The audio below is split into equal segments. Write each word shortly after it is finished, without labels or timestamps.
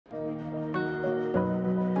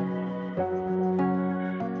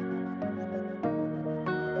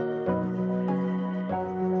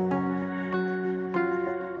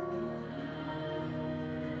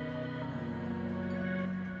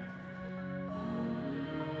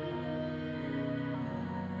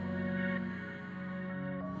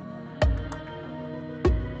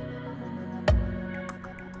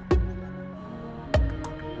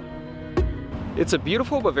It's a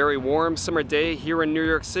beautiful but very warm summer day here in New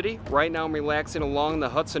York City. Right now I'm relaxing along the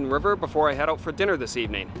Hudson River before I head out for dinner this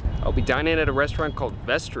evening. I'll be dining at a restaurant called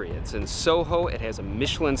Vestry. It's in SoHo, it has a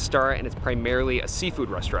Michelin star, and it's primarily a seafood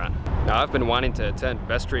restaurant. Now I've been wanting to attend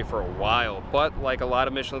Vestry for a while, but like a lot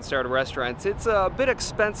of Michelin starred restaurants, it's a bit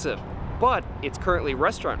expensive. But it's currently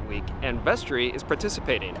restaurant week and Vestry is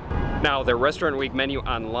participating. Now their restaurant week menu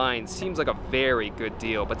online seems like a very good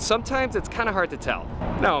deal, but sometimes it's kind of hard to tell.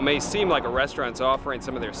 Now it may seem like a restaurant's offering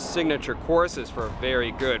some of their signature courses for a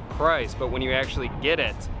very good price, but when you actually get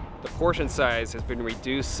it, the portion size has been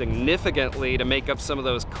reduced significantly to make up some of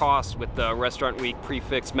those costs with the restaurant week prix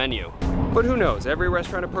menu. But who knows, every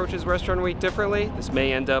restaurant approaches restaurant week differently. This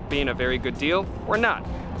may end up being a very good deal or not.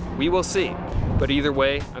 We will see. But either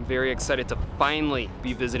way, I'm very excited to finally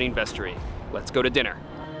be visiting Vestry. Let's go to dinner.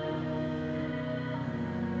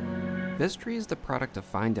 Vestry is the product of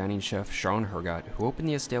fine dining chef Sean Hergott, who opened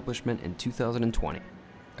the establishment in 2020.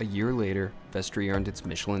 A year later, Vestry earned its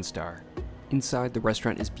Michelin star. Inside, the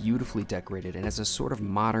restaurant is beautifully decorated and has a sort of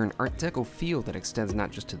modern Art Deco feel that extends not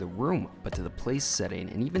just to the room, but to the place setting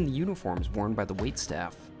and even the uniforms worn by the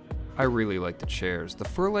waitstaff. I really like the chairs. The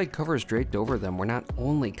fur-like covers draped over them were not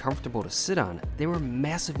only comfortable to sit on, they were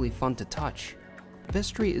massively fun to touch.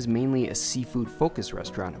 Vestry is mainly a seafood-focused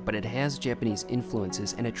restaurant, but it has Japanese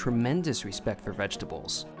influences and a tremendous respect for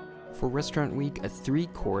vegetables. For Restaurant Week, a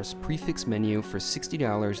 3-course prix menu for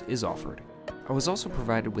 $60 is offered. I was also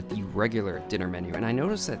provided with the regular dinner menu, and I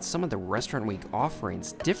noticed that some of the Restaurant Week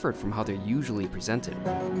offerings differed from how they're usually presented.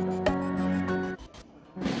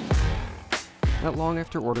 Not long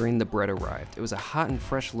after ordering, the bread arrived. It was a hot and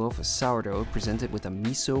fresh loaf of sourdough presented with a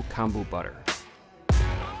miso kombu butter.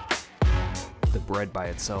 The bread by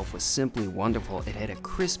itself was simply wonderful. It had a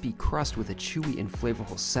crispy crust with a chewy and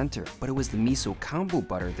flavorful center, but it was the miso kombu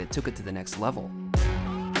butter that took it to the next level.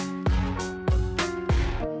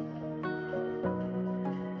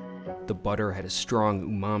 The butter had a strong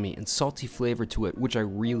umami and salty flavor to it, which I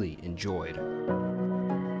really enjoyed.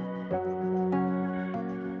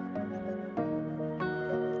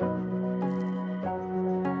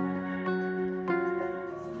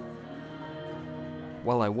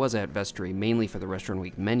 While I was at Vestry, mainly for the Restaurant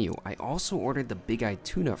Week menu, I also ordered the big-eyed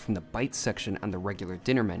tuna from the bite section on the regular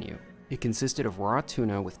dinner menu. It consisted of raw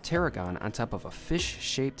tuna with tarragon on top of a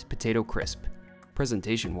fish-shaped potato crisp.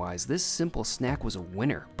 Presentation-wise, this simple snack was a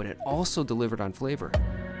winner, but it also delivered on flavor.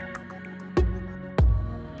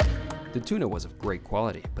 The tuna was of great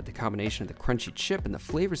quality, but the combination of the crunchy chip and the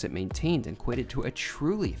flavors it maintained equated to a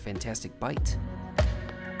truly fantastic bite.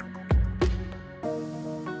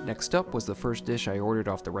 Next up was the first dish I ordered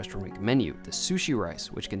off the Restaurant Week menu, the sushi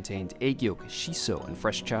rice, which contained egg yolk, shiso, and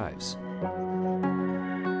fresh chives.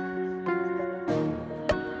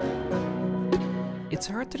 It's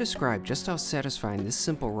hard to describe just how satisfying this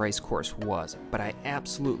simple rice course was, but I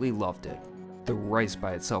absolutely loved it. The rice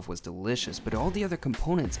by itself was delicious, but all the other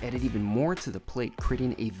components added even more to the plate,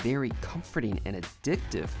 creating a very comforting and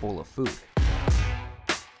addictive bowl of food.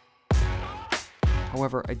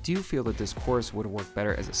 However, I do feel that this course would have worked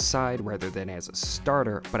better as a side rather than as a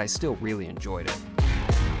starter, but I still really enjoyed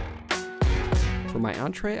it. For my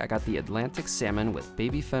entree, I got the Atlantic salmon with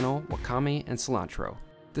baby fennel, wakame, and cilantro.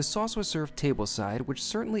 The sauce was served tableside, which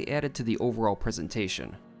certainly added to the overall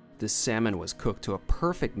presentation. The salmon was cooked to a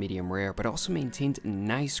perfect medium rare, but also maintained a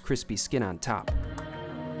nice crispy skin on top.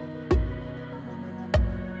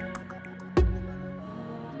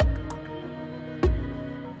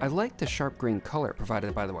 I liked the sharp green color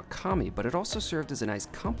provided by the wakame, but it also served as a nice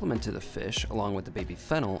complement to the fish, along with the baby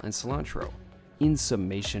fennel and cilantro. In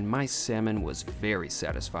summation, my salmon was very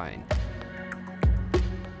satisfying.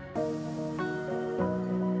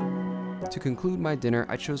 To conclude my dinner,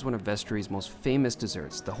 I chose one of Vestry's most famous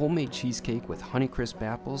desserts, the homemade cheesecake with Honeycrisp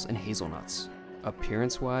apples and hazelnuts.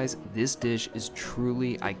 Appearance-wise, this dish is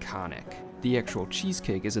truly iconic. The actual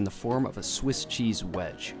cheesecake is in the form of a Swiss cheese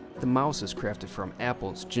wedge. The mouse is crafted from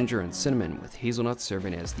apples, ginger, and cinnamon, with hazelnuts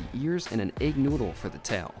serving as the ears and an egg noodle for the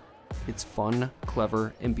tail. It's fun,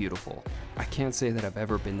 clever, and beautiful. I can't say that I've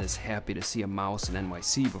ever been this happy to see a mouse in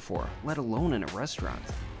NYC before, let alone in a restaurant.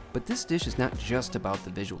 But this dish is not just about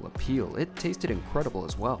the visual appeal, it tasted incredible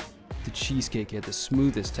as well. The cheesecake had the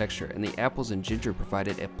smoothest texture, and the apples and ginger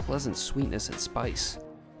provided a pleasant sweetness and spice.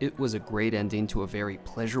 It was a great ending to a very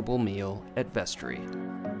pleasurable meal at Vestry.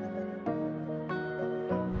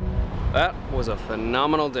 That was a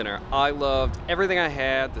phenomenal dinner. I loved everything I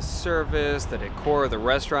had, the service, the decor of the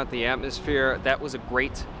restaurant, the atmosphere. That was a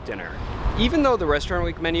great dinner. Even though the Restaurant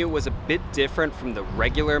Week menu was a bit different from the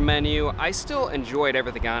regular menu, I still enjoyed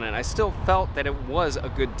everything on it. I still felt that it was a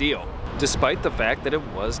good deal, despite the fact that it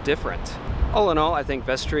was different. All in all, I think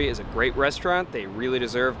Vestry is a great restaurant. They really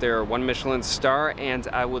deserve their One Michelin star, and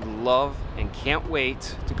I would love and can't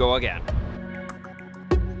wait to go again.